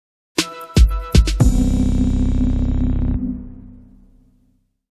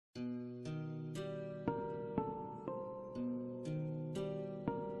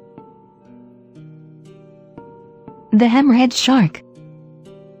The hammerhead shark.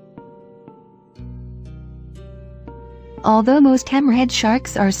 Although most hammerhead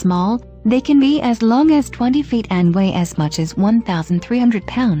sharks are small, they can be as long as 20 feet and weigh as much as 1,300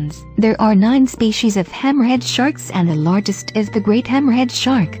 pounds. There are 9 species of hammerhead sharks and the largest is the great hammerhead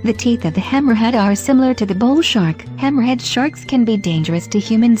shark. The teeth of the hammerhead are similar to the bull shark. Hammerhead sharks can be dangerous to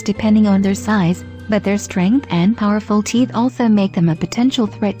humans depending on their size, but their strength and powerful teeth also make them a potential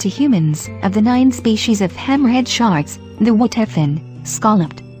threat to humans. Of the 9 species of hammerhead sharks, the waterfin,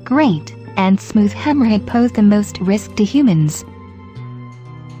 scalloped, great, and smooth hammerhead pose the most risk to humans.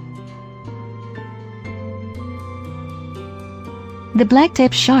 The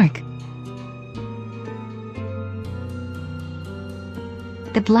blacktip shark.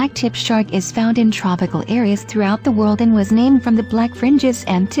 The blacktip shark is found in tropical areas throughout the world and was named from the black fringes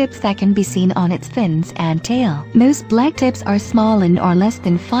and tips that can be seen on its fins and tail. Most blacktips are small and are less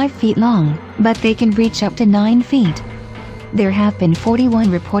than 5 feet long, but they can reach up to 9 feet. There have been 41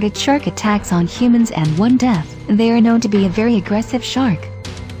 reported shark attacks on humans and 1 death. They are known to be a very aggressive shark.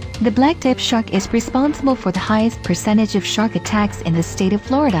 The blacktip shark is responsible for the highest percentage of shark attacks in the state of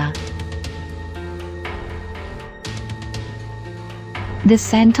Florida. The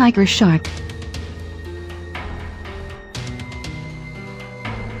sand tiger shark.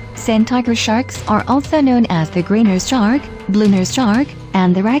 Sand tiger sharks are also known as the grey nurse shark, blue nurse shark,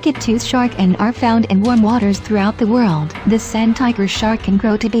 and the ragged-toothed shark and are found in warm waters throughout the world. The sand tiger shark can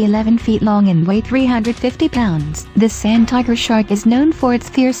grow to be 11 feet long and weigh 350 pounds. The sand tiger shark is known for its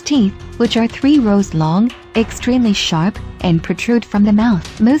fierce teeth, which are 3 rows long, extremely sharp, and protrude from the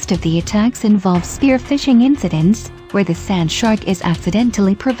mouth. Most of the attacks involve spearfishing incidents, where the sand shark is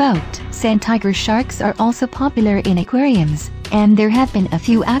accidentally provoked. Sand tiger sharks are also popular in aquariums, and there have been a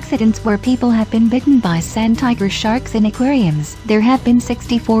few accidents where people have been bitten by sand tiger sharks in aquariums. There have been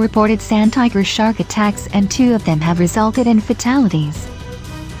 64 reported sand tiger shark attacks and 2 of them have resulted in fatalities.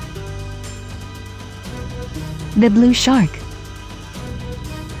 The blue shark.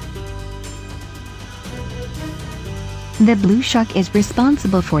 The blue shark is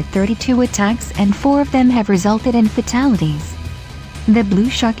responsible for 32 attacks and 4 of them have resulted in fatalities. The blue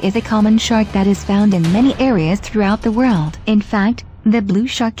shark is a common shark that is found in many areas throughout the world. In fact, the blue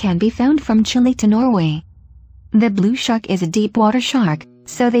shark can be found from Chile to Norway. The blue shark is a deep water shark,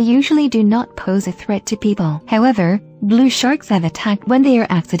 so they usually do not pose a threat to people. However, blue sharks have attacked when they are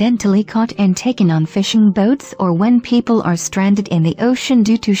accidentally caught and taken on fishing boats or when people are stranded in the ocean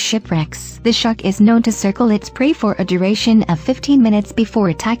due to shipwrecks. The shark is known to circle its prey for a duration of 15 minutes before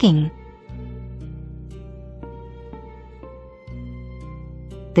attacking.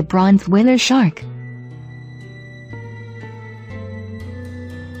 The bronze whaler shark.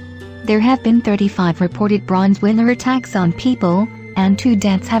 There have been 35 reported bronze whaler attacks on people, and 2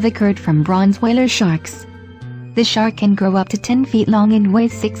 deaths have occurred from bronze whaler sharks. The shark can grow up to 10 feet long and weigh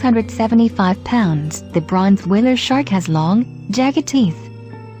 675 pounds. The bronze whaler shark has long, jagged teeth.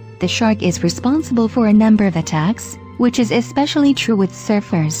 The shark is responsible for a number of attacks, which is especially true with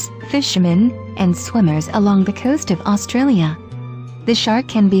surfers, fishermen, and swimmers along the coast of Australia. The shark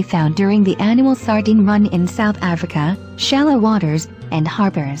can be found during the annual sardine run in South Africa, shallow waters, and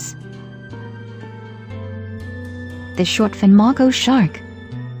harbors. The short-fin mako shark.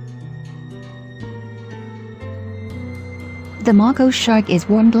 The mako shark is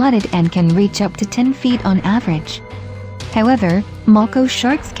warm-blooded and can reach up to 10 feet on average. However, mako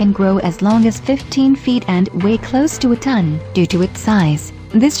sharks can grow as long as 15 feet and weigh close to a ton. Due to its size,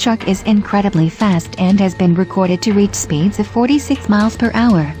 this shark is incredibly fast and has been recorded to reach speeds of 46 miles per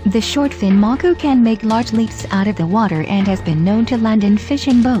hour. The short-fin mako can make large leaps out of the water and has been known to land in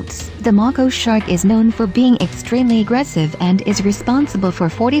fishing boats. The mako shark is known for being extremely aggressive and is responsible for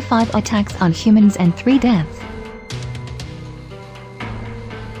 45 attacks on humans and 3 deaths.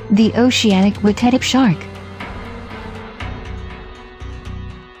 The oceanic wood-headed shark.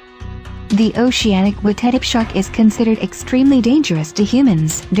 The oceanic wood-headed shark is considered extremely dangerous to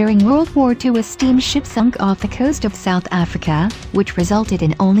humans. During World War II, a steamship sunk off the coast of South Africa, which resulted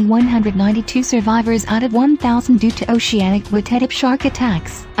in only 192 survivors out of 1,000 due to oceanic wood-headed shark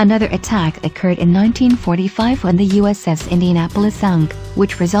attacks. Another attack occurred in 1945 when the USS Indianapolis sunk,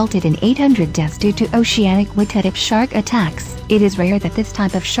 which resulted in 800 deaths due to oceanic wood-headed shark attacks. It is rare that this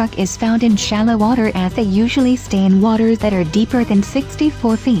type of shark is found in shallow water as they usually stay in waters that are deeper than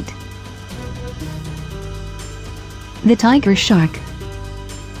 64 feet. The tiger shark.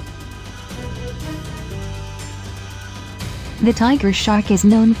 The tiger shark is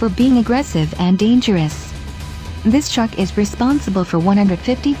known for being aggressive and dangerous. This shark is responsible for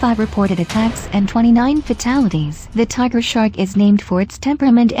 155 reported attacks and 29 fatalities. The tiger shark is named for its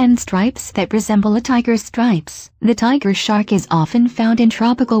temperament and stripes that resemble a tiger's stripes. The tiger shark is often found in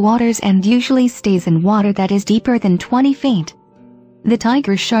tropical waters and usually stays in water that is deeper than 20 feet. The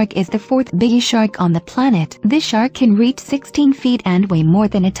tiger shark is the fourth biggest shark on the planet. This shark can reach 16 feet and weigh more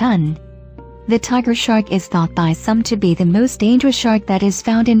than a ton. The tiger shark is thought by some to be the most dangerous shark that is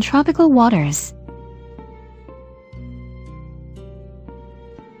found in tropical waters.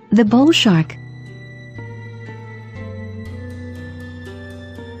 The bull shark.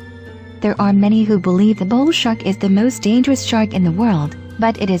 There are many who believe the bull shark is the most dangerous shark in the world,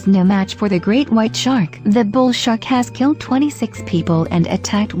 but it is no match for the great white shark. The bull shark has killed 26 people and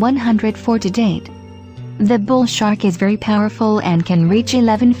attacked 104 to date. The bull shark is very powerful and can reach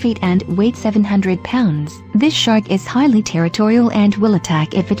 11 feet and weight 700 pounds. This shark is highly territorial and will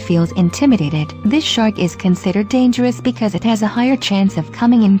attack if it feels intimidated. This shark is considered dangerous because it has a higher chance of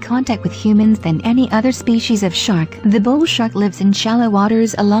coming in contact with humans than any other species of shark. The bull shark lives in shallow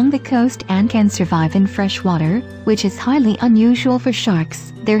waters along the coast and can survive in fresh water, which is highly unusual for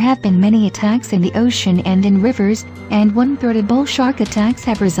sharks. There have been many attacks in the ocean and in rivers, and 1/3 of bull shark attacks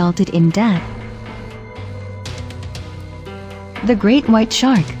have resulted in death. The great white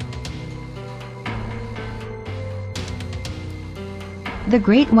shark. The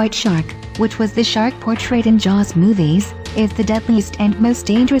great white shark, which was the shark portrayed in Jaws movies, is the deadliest and most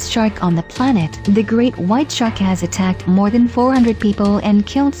dangerous shark on the planet. The great white shark has attacked more than 400 people and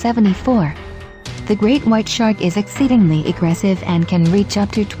killed 74. The great white shark is exceedingly aggressive and can reach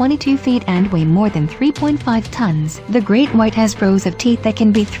up to 22 feet and weigh more than 3.5 tons. The great white has rows of teeth that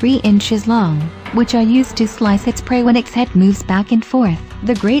can be 3 inches long, which are used to slice its prey when its head moves back and forth.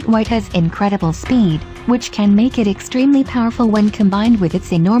 The great white has incredible speed, which can make it extremely powerful when combined with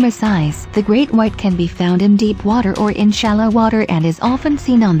its enormous size. The great white can be found in deep water or in shallow water and is often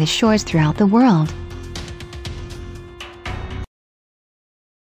seen on the shores throughout the world.